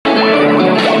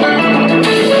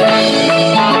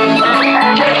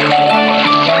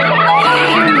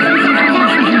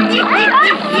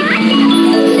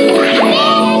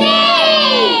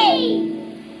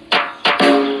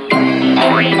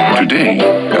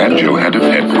Banjo had a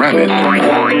pet rabbit.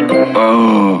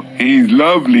 Oh, he's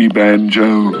lovely,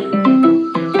 Banjo.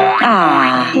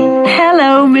 Ah,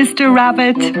 hello, Mr.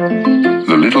 Rabbit.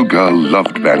 The little girl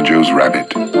loved Banjo's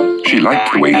rabbit. She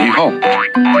liked the way he hopped.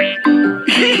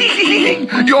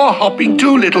 You're hopping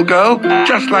too, little girl,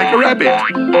 just like a rabbit.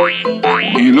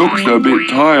 He looks a bit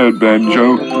tired,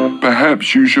 Banjo.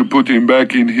 Perhaps you should put him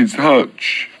back in his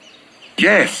hutch.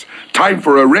 Yes, time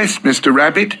for a rest, Mr.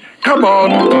 Rabbit. Come on.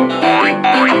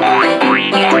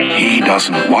 He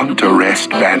doesn't want to rest,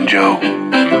 Banjo.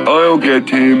 I'll get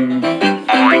him.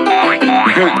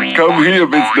 Come here,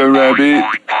 Mr. Rabbit.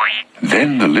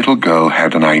 Then the little girl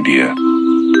had an idea.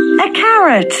 A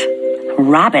carrot.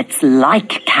 Rabbits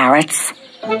like carrots.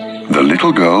 The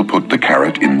little girl put the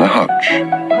carrot in the hutch.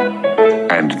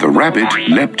 And the rabbit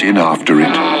leapt in after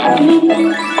it.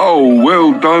 Oh,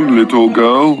 well done, little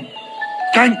girl.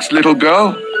 Thanks, little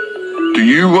girl. Do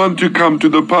you want to come to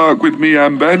the park with me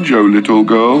and Banjo, little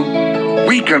girl?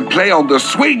 We can play on the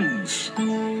swings.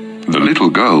 The little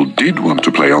girl did want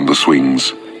to play on the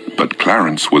swings, but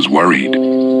Clarence was worried.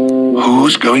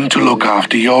 Who's going to look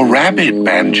after your rabbit,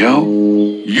 Banjo?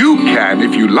 You can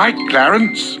if you like,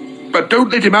 Clarence. But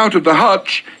don't let him out of the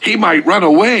hutch. He might run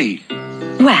away.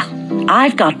 Well,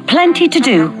 I've got plenty to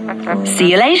do.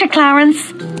 See you later,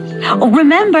 Clarence. Oh,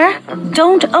 remember,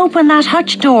 don't open that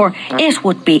hutch door. It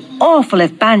would be awful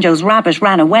if Banjo's rabbit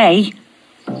ran away.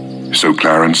 So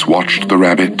Clarence watched the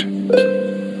rabbit,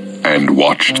 and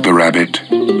watched the rabbit,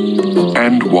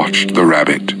 and watched the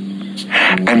rabbit.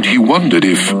 And he wondered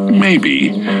if, maybe,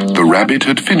 the rabbit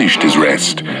had finished his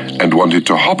rest and wanted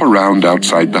to hop around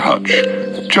outside the hutch,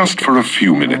 just for a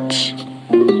few minutes.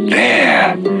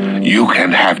 There, you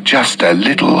can have just a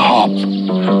little hop,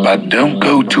 but don't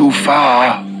go too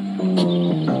far.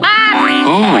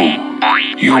 Oh,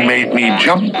 you made me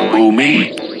jump,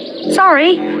 Umi.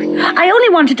 Sorry, I only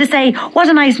wanted to say what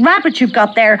a nice rabbit you've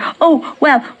got there. Oh,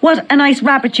 well, what a nice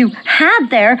rabbit you had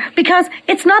there, because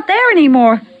it's not there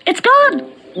anymore. It's gone.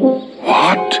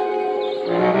 What?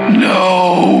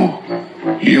 No.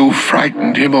 You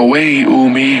frightened him away,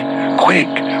 Umi.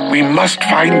 Quick, we must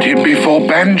find him before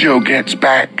Banjo gets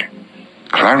back.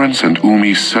 Clarence and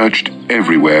Umi searched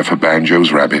everywhere for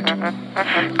Banjo's rabbit.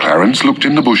 Clarence looked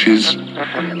in the bushes,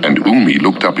 and Umi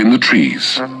looked up in the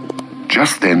trees.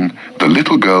 Just then, the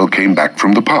little girl came back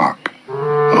from the park.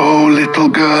 Oh, little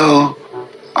girl,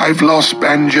 I've lost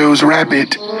Banjo's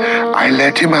rabbit. I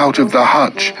let him out of the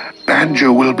hutch.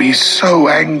 Banjo will be so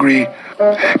angry.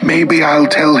 Maybe I'll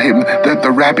tell him that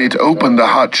the rabbit opened the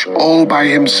hutch all by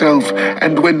himself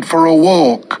and went for a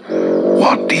walk.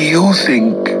 What do you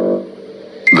think?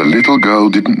 The little girl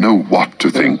didn't know what to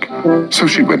think, so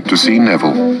she went to see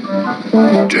Neville.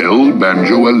 Tell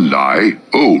Banjo a lie?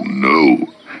 Oh, no.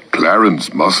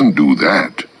 Clarence mustn't do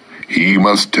that. He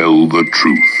must tell the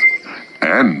truth.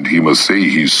 And he must say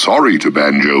he's sorry to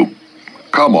Banjo.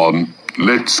 Come on,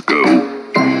 let's go.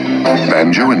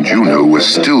 Banjo and Juno were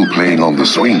still playing on the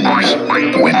swings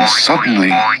when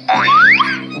suddenly...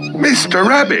 Mr.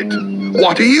 Rabbit,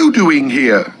 what are you doing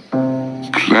here?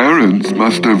 Clarence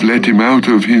must have let him out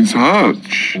of his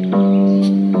hutch.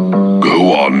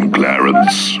 Go on,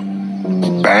 Clarence.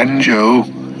 Banjo,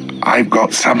 I've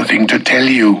got something to tell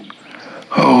you.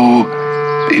 Oh,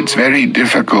 it's very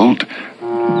difficult,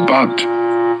 but...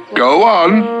 Go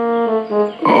on.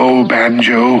 Oh,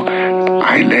 Banjo,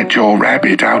 I let your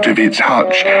rabbit out of its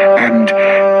hutch, and...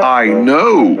 I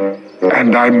know.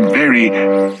 And I'm very,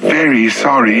 very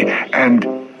sorry, and...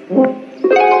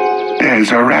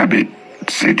 There's a rabbit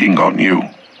sitting on you.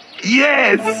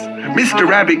 Yes! Mr.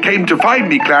 Rabbit came to find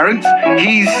me, Clarence.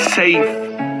 He's safe.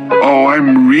 Oh,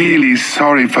 I'm really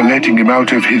sorry for letting him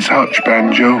out of his hutch,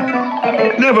 Banjo.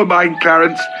 Never mind,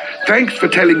 Clarence. Thanks for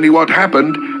telling me what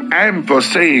happened and for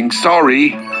saying sorry.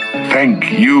 Thank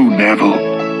you,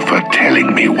 Neville, for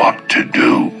telling me what to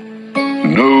do.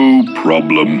 No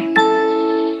problem.